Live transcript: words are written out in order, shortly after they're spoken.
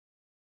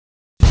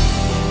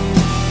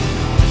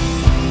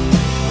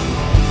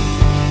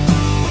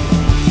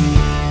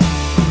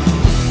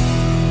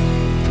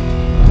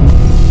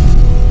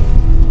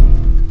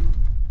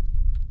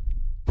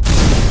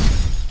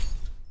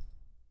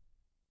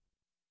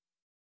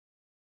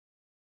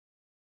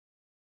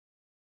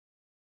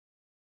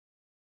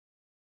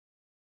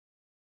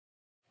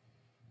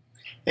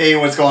Hey,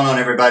 what's going on,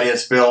 everybody?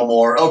 It's Bill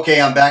Moore.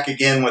 Okay, I'm back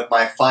again with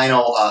my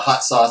final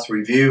hot sauce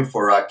review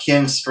for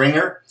Ken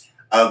Stringer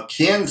of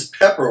Ken's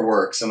Pepper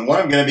Works. And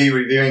what I'm going to be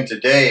reviewing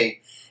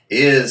today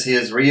is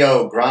his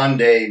Rio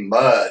Grande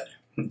Mud.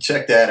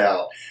 Check that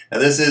out. Now,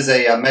 this is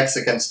a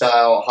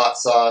Mexican-style hot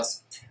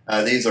sauce.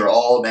 These are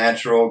all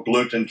natural,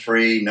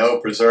 gluten-free, no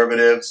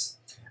preservatives.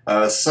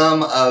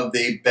 Some of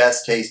the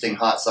best tasting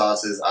hot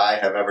sauces I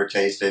have ever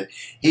tasted.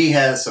 He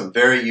has some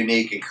very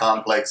unique and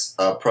complex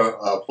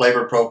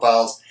flavor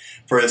profiles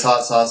for his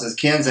hot sauces.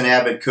 Ken's an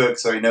avid cook,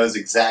 so he knows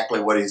exactly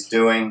what he's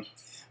doing.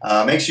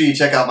 Make sure you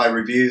check out my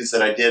reviews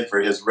that I did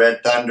for his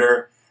Red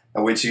Thunder,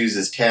 which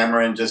uses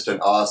tamarind, just an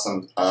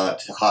awesome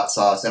hot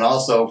sauce, and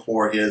also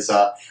for his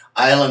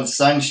Island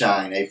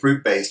Sunshine, a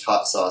fruit-based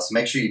hot sauce.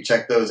 Make sure you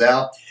check those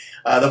out.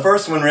 The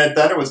first one, Red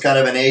Thunder, was kind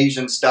of an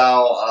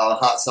Asian-style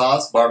hot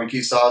sauce,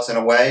 barbecue sauce in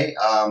a way.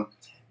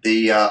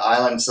 The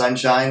Island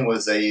Sunshine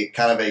was a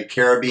kind of a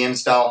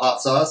Caribbean-style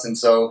hot sauce, and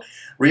so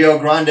Rio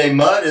Grande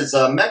Mud is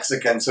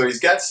Mexican, so he's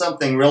got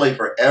something really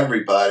for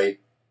everybody.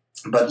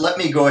 But let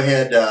me go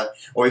ahead,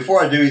 well,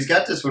 before I do, he's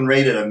got this one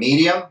rated a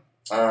medium,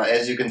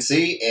 as you can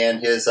see,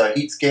 and his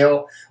heat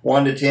scale,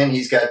 1 to 10,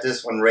 he's got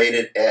this one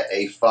rated at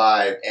a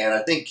 5. And I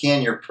think,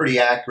 Ken, you're pretty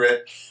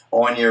accurate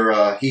on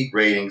your heat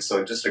rating,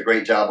 so just a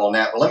great job on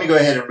that. But let me go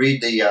ahead and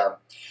read the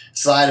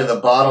side of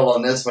the bottle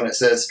on this one. It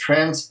says,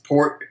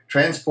 transport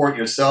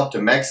yourself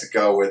to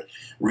Mexico with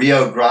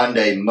Rio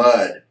Grande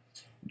Mud.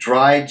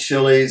 Dried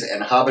chilies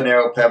and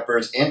habanero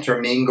peppers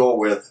intermingle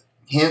with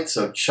hints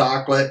of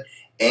chocolate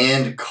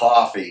and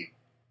coffee.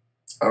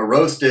 A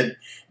roasted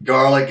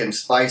garlic and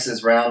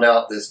spices round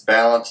out this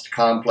balanced,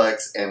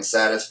 complex, and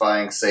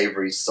satisfying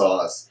savory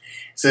sauce.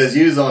 It says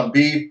use on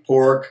beef,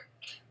 pork,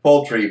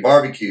 poultry,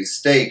 barbecue,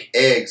 steak,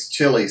 eggs,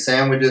 chili,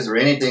 sandwiches, or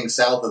anything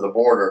south of the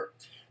border.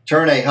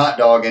 Turn a hot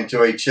dog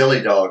into a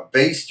chili dog.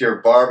 Baste your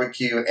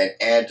barbecue and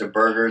add to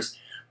burgers.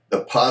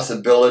 The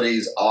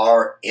possibilities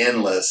are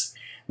endless.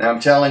 Now, I'm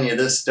telling you,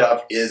 this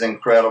stuff is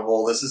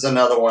incredible. This is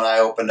another one I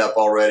opened up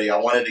already. I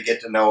wanted to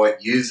get to know it,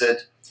 use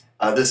it.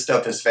 This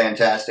stuff is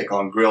fantastic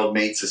on grilled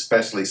meats,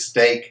 especially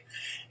steak.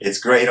 It's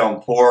great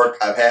on pork.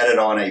 I've had it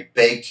on a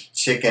baked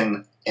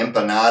chicken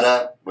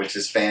empanada, which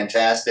is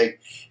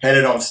fantastic. Had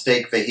it on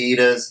steak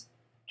fajitas.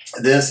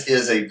 This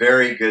is a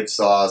very good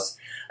sauce.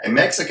 A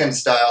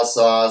Mexican-style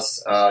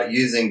sauce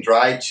using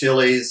dried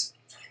chilies.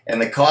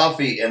 And the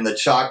coffee and the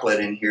chocolate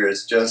in here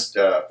is just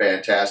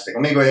fantastic.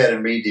 Let me go ahead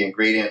and read the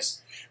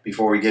ingredients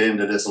before we get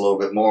into this a little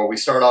bit more. We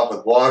start off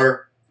with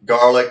water,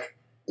 garlic,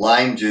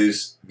 lime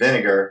juice,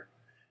 vinegar,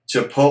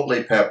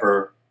 chipotle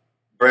pepper,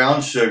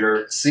 brown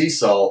sugar, sea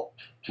salt,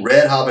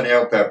 red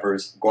habanero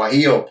peppers,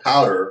 guajillo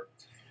powder,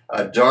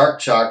 dark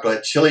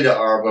chocolate, chili de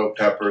arbol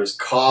peppers,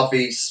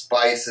 coffee,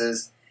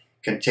 spices,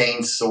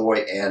 contains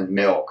soy and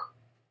milk.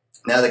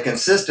 Now the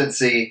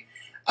consistency,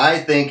 I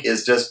think,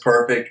 is just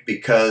perfect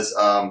because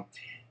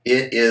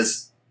it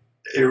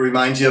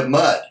reminds you of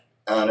mud.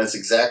 That's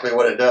exactly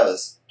what it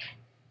does.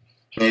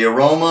 The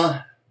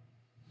aroma,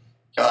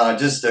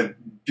 just a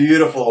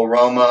beautiful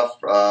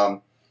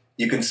aroma.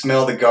 You can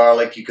smell the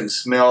garlic. You can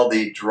smell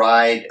the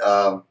dried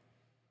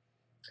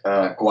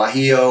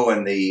guajillo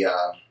and the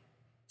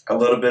a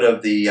little bit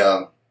of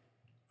the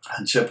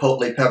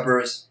chipotle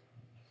peppers.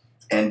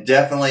 And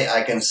definitely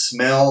I can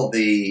smell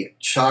the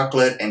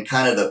chocolate and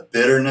kind of the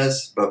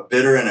bitterness, but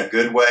bitter in a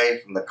good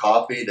way from the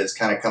coffee that's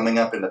kind of coming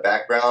up in the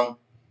background.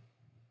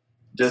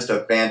 Just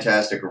a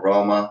fantastic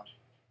aroma.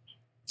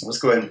 Let's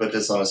go ahead and put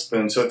this on a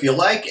spoon. So if you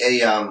like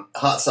a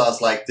hot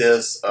sauce like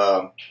this,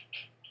 I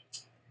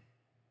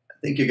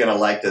think you're going to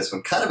like this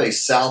one. Kind of a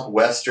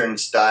southwestern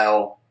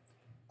style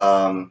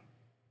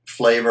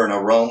flavor and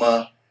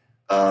aroma,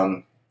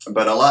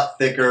 but a lot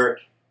thicker.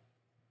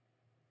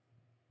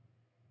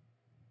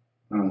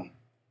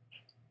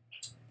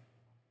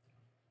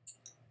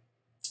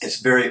 It's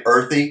very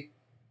earthy.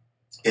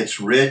 It's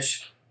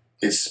rich.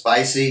 It's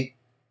spicy.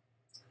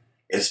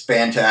 It's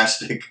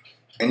fantastic.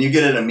 And you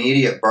get an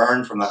immediate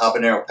burn from the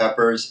habanero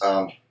peppers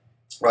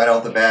right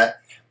off the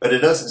bat. But it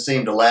doesn't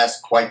seem to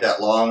last quite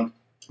that long.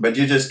 But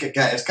you just get,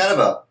 it's kind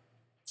of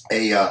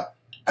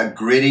a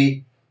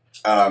gritty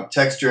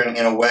texture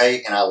in a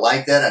way. And I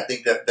like that. I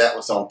think that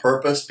was on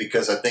purpose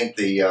because I think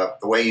the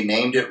way you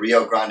named it,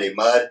 Rio Grande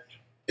Mud,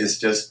 is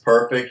just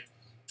perfect.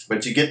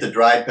 But you get the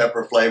dried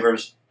pepper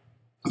flavors.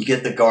 You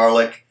get the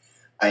garlic.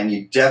 And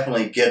you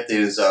definitely get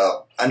these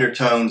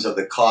undertones of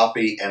the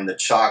coffee and the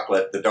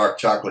chocolate, the dark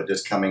chocolate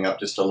just coming up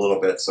just a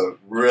little bit. So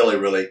really,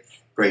 really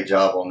great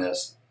job on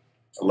this.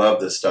 I love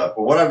this stuff.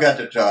 Well, what I've got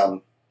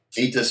to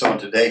eat this on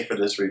today for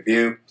this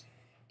review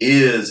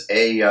is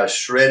a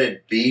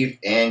shredded beef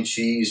and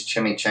cheese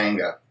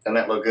chimichanga. Doesn't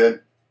that look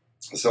good?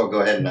 So I'll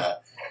go ahead and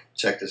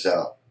check this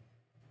out.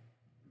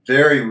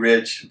 Very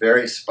rich,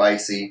 very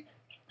spicy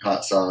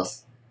hot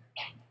sauce.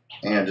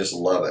 And I just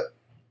love it.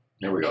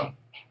 Here we go.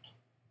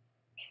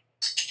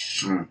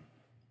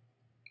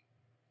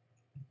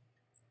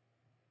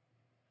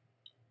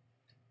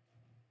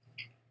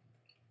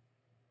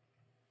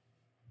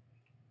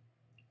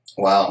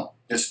 Wow.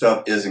 This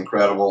stuff is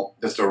incredible.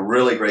 Just a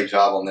really great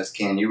job on this,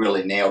 Ken. You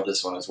really nailed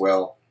this one as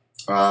well.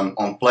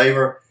 On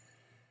flavor,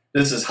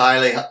 this is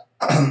highly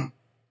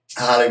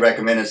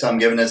recommended. So I'm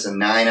giving this a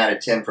 9 out of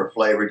 10 for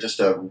flavor.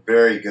 Just a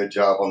very good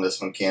job on this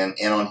one, Ken.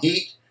 And on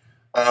heat,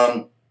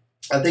 I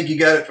think you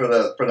got it for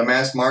the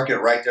mass market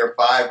right there,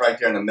 5 right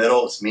there in the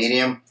middle. It's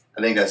medium.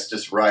 I think that's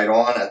just right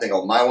on. I think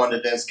on my 1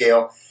 to 10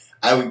 scale,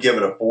 I would give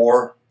it a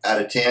 4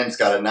 out of 10. It's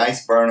got a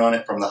nice burn on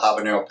it from the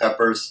habanero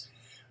peppers,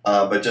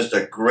 but just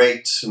a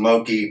great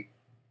smoky,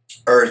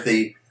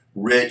 earthy,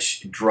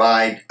 rich,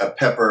 dried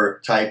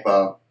pepper type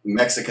of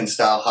Mexican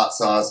style hot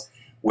sauce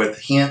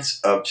with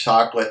hints of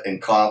chocolate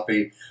and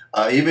coffee.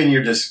 Even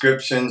your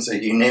descriptions,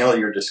 you nail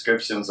your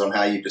descriptions on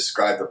how you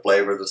describe the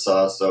flavor of the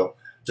sauce. So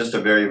just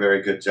a very,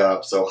 very good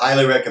job. So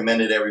highly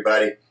recommended,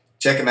 everybody.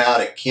 Check them out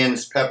at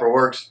Ken's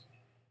Pepperworks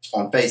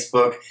on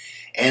Facebook.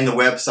 And the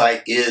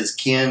website is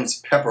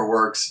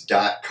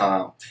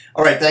kenspepperworks.com.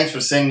 All right, thanks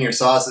for sending your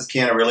sauces,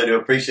 Ken. I really do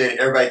appreciate it.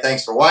 Everybody,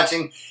 thanks for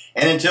watching.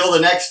 And until the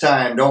next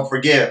time, don't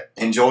forget,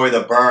 enjoy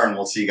the burn.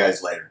 We'll see you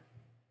guys later.